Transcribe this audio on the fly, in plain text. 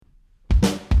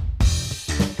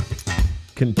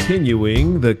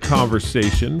continuing the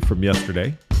conversation from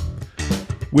yesterday,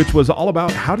 which was all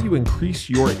about how do you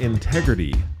increase your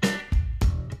integrity.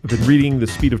 I've been reading The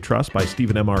Speed of Trust by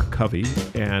Stephen M.R. Covey,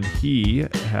 and he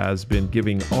has been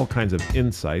giving all kinds of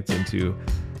insights into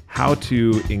how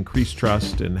to increase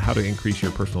trust and how to increase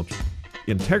your personal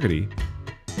integrity.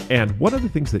 And one of the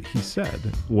things that he said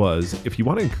was, if you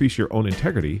want to increase your own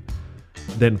integrity,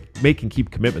 then make and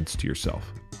keep commitments to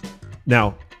yourself.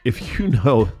 Now, if you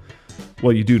know,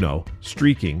 well, you do know,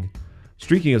 streaking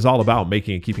is all about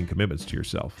making and keeping commitments to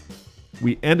yourself.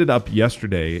 We ended up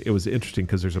yesterday, it was interesting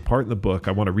because there's a part in the book,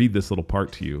 I want to read this little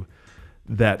part to you,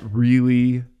 that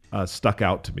really stuck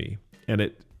out to me. And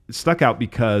it stuck out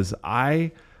because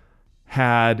I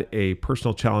had a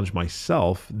personal challenge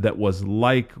myself that was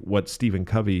like what Stephen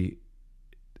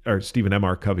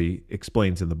M.R. Covey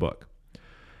explains in the book.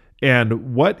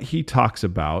 And what he talks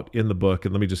about in the book,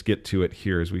 and let me just get to it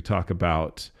here as we talk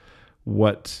about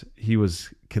what he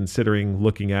was considering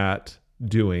looking at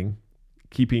doing,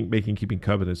 keeping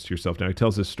covenants to yourself. Now he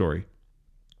tells this story.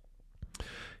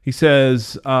 He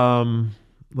says,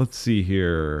 let's see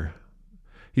here.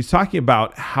 He's talking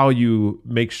about how you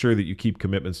make sure that you keep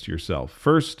commitments to yourself.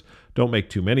 First, don't make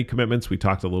too many commitments. We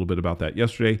talked a little bit about that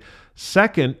yesterday.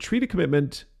 Second, treat a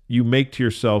commitment you make to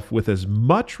yourself with as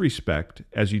much respect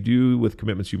as you do with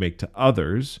commitments you make to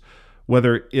others,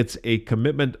 whether it's a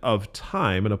commitment of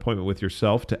time, an appointment with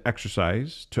yourself to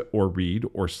exercise, or read,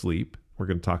 or sleep. We're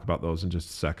going to talk about those in just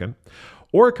a second.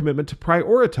 Or a commitment to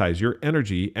prioritize your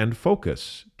energy and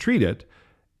focus. Treat it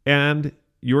and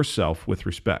yourself with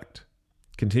respect.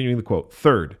 Continuing the quote.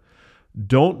 Third,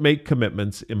 don't make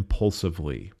commitments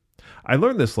impulsively. I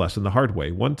learned this lesson the hard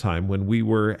way one time when we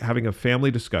were having a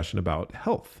family discussion about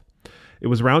health. It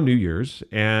was around New Year's,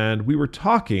 and we were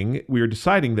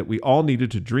deciding that we all needed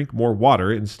to drink more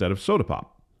water instead of soda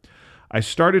pop. I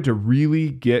started to really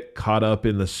get caught up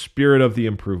in the spirit of the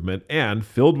improvement, and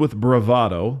filled with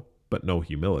bravado, but no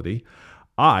humility,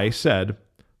 I said,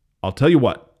 I'll tell you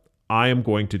what I am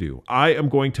going to do. I am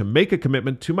going to make a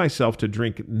commitment to myself to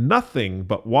drink nothing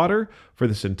but water for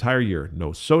this entire year.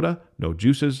 No soda, no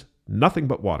juices, nothing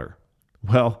but water.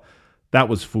 Well, that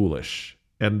was foolish,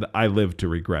 and I lived to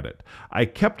regret it. I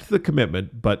kept the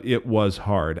commitment, but it was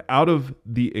hard. Out of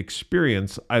the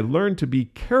experience, I learned to be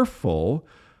careful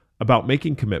about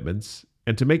making commitments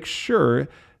and to make sure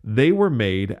they were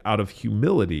made out of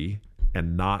humility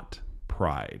and not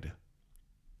pride.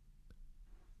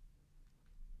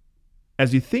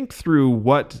 As you think through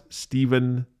what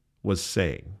Stephen was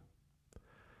saying,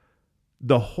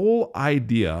 the whole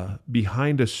idea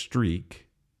behind a streak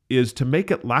is to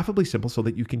make it laughably simple so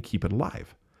that you can keep it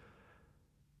alive.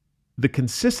 The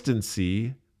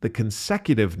consistency, the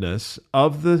consecutiveness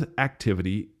of the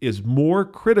activity is more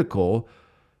critical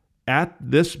at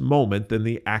this moment than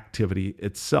the activity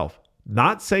itself.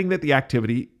 Not saying that the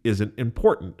activity isn't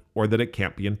important or that it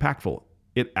can't be impactful.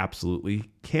 It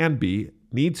absolutely can be,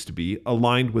 needs to be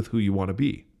aligned with who you want to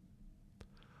be.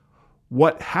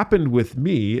 What happened with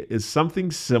me is something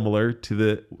similar to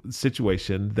the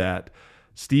situation that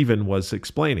Stephen was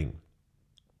explaining.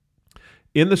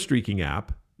 In the streaking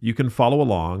app, you can follow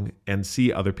along and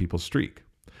see other people streak.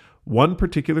 One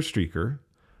particular streaker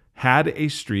had a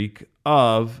streak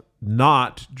of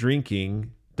not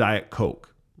drinking Diet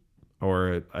Coke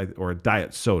or a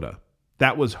diet soda.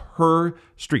 That was her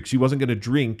streak. She wasn't going to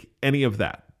drink any of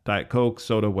that. Diet Coke,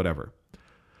 soda, whatever.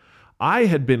 I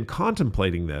had been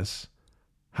contemplating this,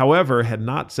 however, had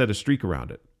not set a streak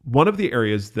around it. One of the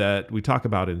areas that we talk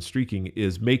about in streaking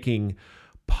is making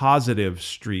positive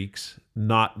streaks,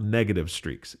 not negative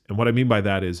streaks. And what I mean by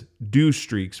that is do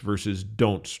streaks versus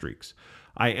don't streaks.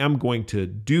 I am going to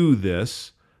do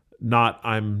this, not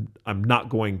I'm not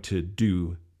going to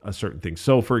do a certain thing.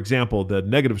 So for example, the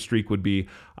negative streak would be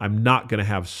I'm not going to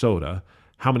have soda.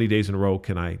 How many days in a row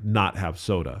can I not have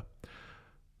soda?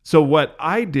 So what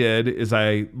I did is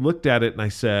I looked at it and I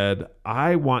said,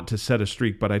 I want to set a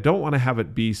streak, but I don't want to have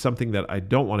it be something that I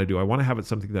don't want to do. I want to have it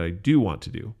something that I do want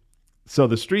to do. So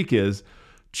the streak is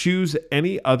choose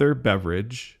any other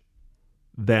beverage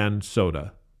than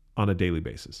soda on a daily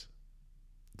basis.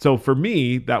 So for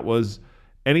me, that was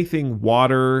anything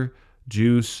water,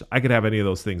 juice. I could have any of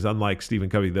those things, unlike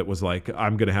Stephen Covey that was like,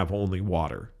 I'm going to have only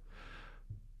water.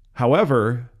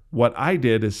 However, what I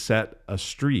did is set a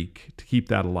streak to keep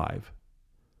that alive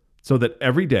so that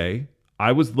every day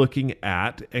I was looking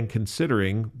at and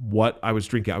considering what I was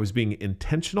drinking. I was being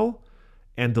intentional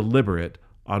and deliberate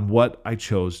on what I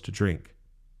chose to drink.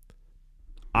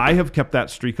 I have kept that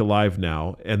streak alive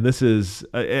now, and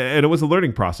and it was a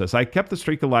learning process. I kept the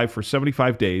streak alive for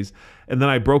 75 days, and then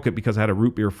I broke it because I had a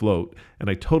root beer float, and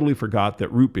I totally forgot that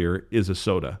root beer is a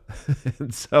soda.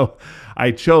 And so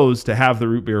I chose to have the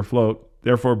root beer float,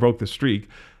 therefore broke the streak.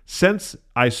 Since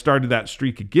I started that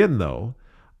streak again, though,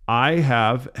 I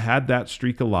have had that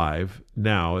streak alive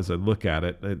now as I look at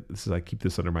it. I keep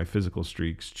this under my physical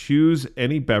streaks. Choose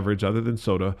any beverage other than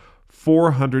soda,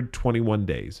 421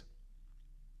 days.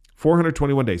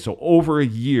 421 days. So over a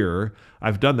year,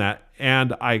 I've done that,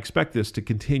 and I expect this to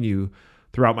continue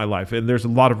throughout my life. And there's a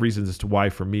lot of reasons as to why.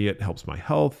 For me, it helps my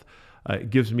health.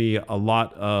 It gives me a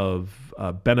lot of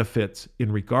benefits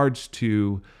in regards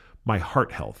to my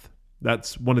heart health.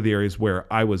 That's one of the areas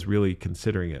where I was really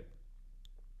considering it.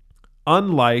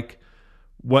 Unlike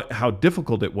how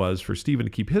difficult it was for Stephen to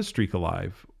keep his streak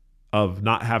alive of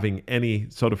not having any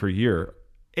soda for a year,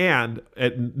 and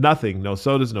nothing, no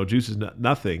sodas, no juices,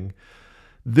 nothing.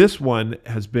 This one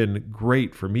has been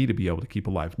great for me to be able to keep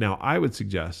alive. Now, I would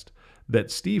suggest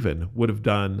that Stephen would have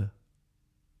been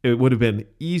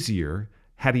easier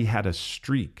had he had a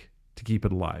streak to keep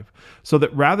it alive. So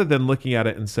that rather than looking at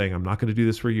it and saying, I'm not going to do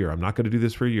this for a year, I'm not going to do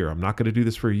this for a year, I'm not going to do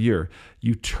this for a year,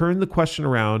 you turn the question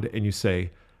around and you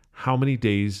say, how many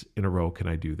days in a row can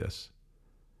I do this?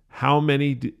 How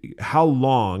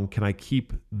long can I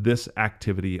keep this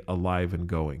activity alive and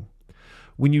going?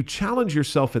 When you challenge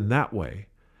yourself in that way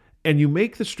and you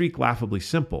make the streak laughably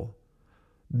simple,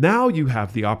 now you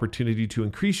have the opportunity to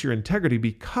increase your integrity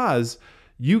because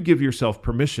you give yourself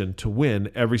permission to win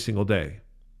every single day.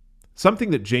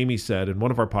 Something that Jamie said in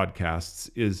one of our podcasts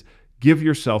is give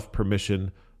yourself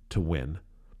permission to win.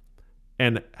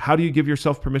 And how do you give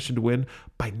yourself permission to win?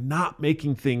 By not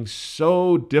making things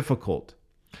so difficult.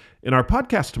 In our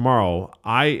podcast tomorrow,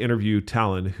 I interview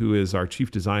Talon, who is our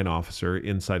Chief Design Officer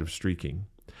inside of Streaking.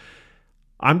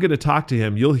 I'm going to talk to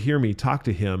him. You'll hear me talk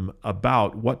to him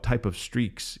about what type of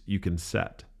streaks you can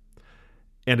set.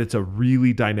 And it's a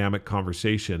really dynamic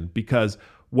conversation because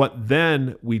what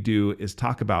then we do is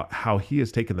talk about how he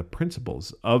has taken the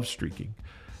principles of streaking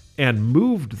and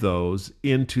moved those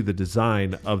into the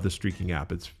design of the Streaking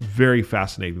app. It's very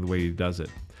fascinating the way he does it.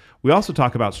 We also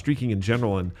talk about streaking in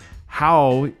general and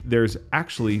how there's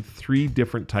actually 3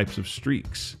 different types of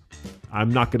streaks.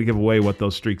 I'm not going to give away what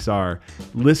those streaks are.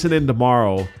 Listen in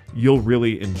tomorrow. You'll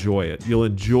really enjoy it. You'll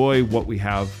enjoy what we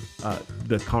have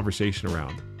the conversation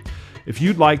around. If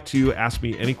you'd like to ask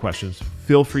me any questions,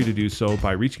 feel free to do so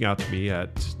by reaching out to me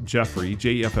at Jeffrey,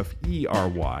 Jeffery,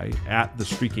 at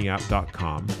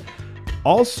thestreakingapp.com.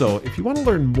 Also, if you want to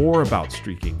learn more about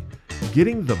streaking,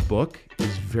 getting the book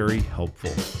is very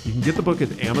helpful. You can get the book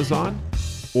at Amazon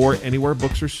or anywhere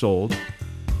books are sold.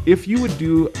 If you would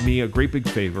do me a great big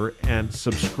favor and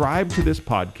subscribe to this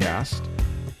podcast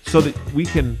so that we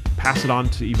can pass it on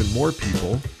to even more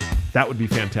people, that would be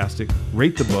fantastic.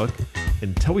 Rate the book.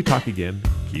 Until we talk again,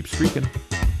 keep streaking.